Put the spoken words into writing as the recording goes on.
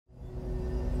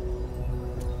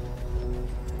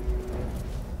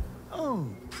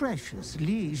precious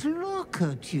liege, look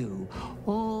at you,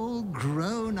 all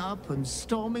grown up and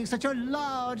storming such a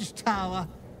large tower,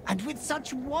 and with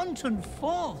such wanton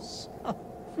force.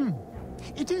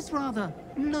 It is rather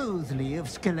loathly of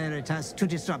Sceleritas to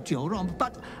disrupt your romp,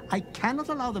 but I cannot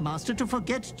allow the Master to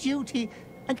forget duty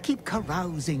and keep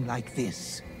carousing like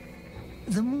this.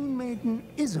 The Moon Maiden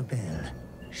Isobel,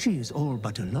 she is all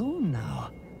but alone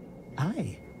now.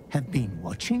 I have been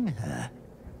watching her.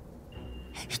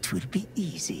 It will be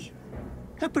easy.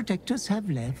 Her protectors have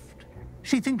left.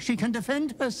 She thinks she can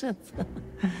defend herself.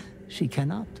 She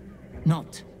cannot.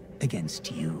 Not against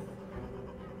you.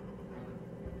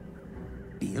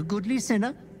 Be a goodly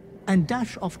sinner and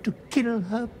dash off to kill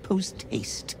her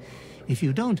post-haste. If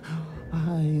you don't,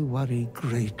 I worry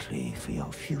greatly for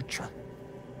your future.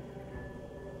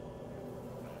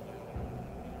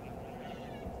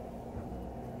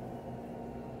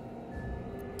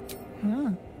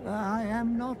 I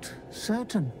am not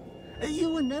certain.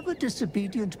 You were never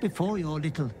disobedient before your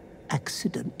little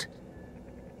accident.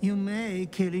 You may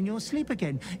kill in your sleep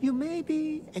again. You may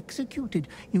be executed.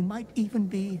 You might even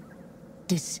be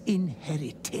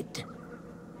disinherited.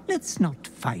 Let's not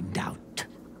find out.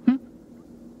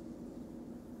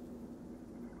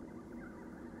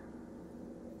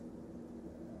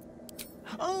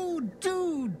 Oh, do!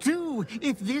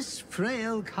 If this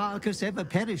frail carcass ever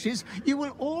perishes, you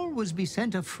will always be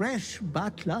sent a fresh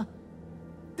butler.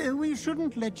 We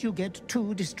shouldn't let you get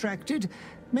too distracted.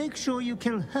 Make sure you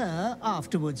kill her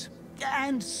afterwards.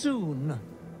 And soon.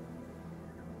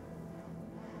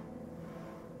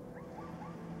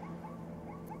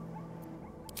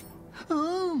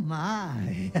 Oh,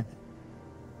 my.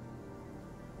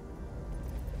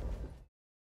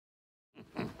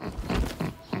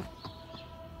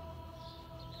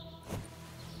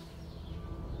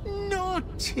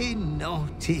 Naughty,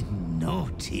 naughty,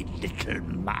 naughty little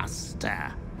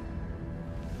master.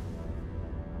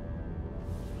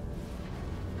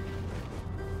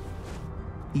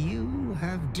 You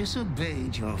have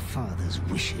disobeyed your father's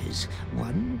wishes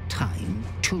one time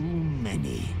too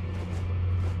many.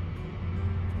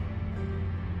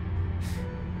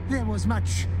 There was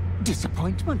much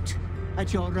disappointment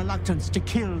at your reluctance to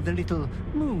kill the little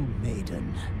Moon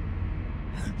Maiden.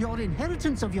 Your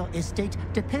inheritance of your estate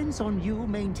depends on you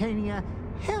maintaining a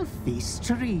healthy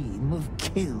stream of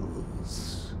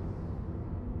kills.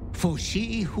 For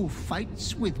she who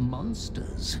fights with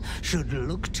monsters should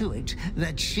look to it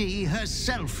that she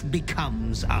herself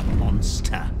becomes a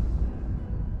monster.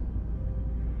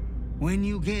 When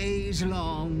you gaze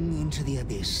long into the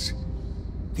abyss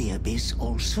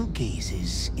also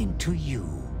gazes into you.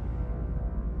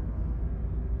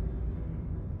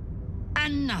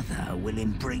 Another will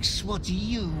embrace what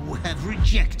you have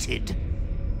rejected.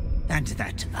 And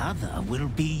that other will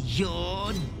be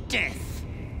your death.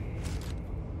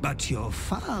 But your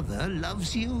father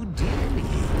loves you dearly.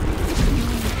 You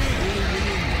may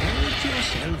reinherit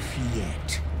yourself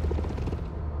yet.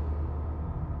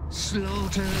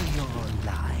 Slaughter your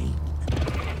line.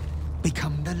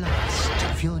 Become the last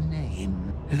of your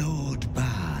name. Lord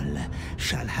Baal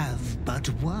shall have but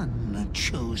one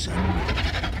chosen.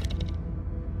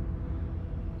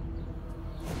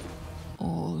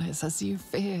 All is as you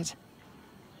feared.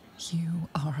 You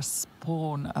are a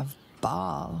spawn of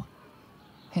Baal,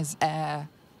 his heir,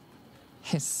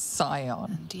 his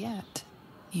scion. And yet,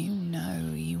 you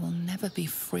know you will never be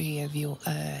free of your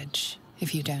urge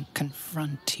if you don't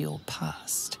confront your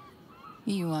past.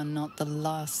 You are not the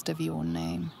last of your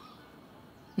name.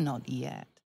 Not yet.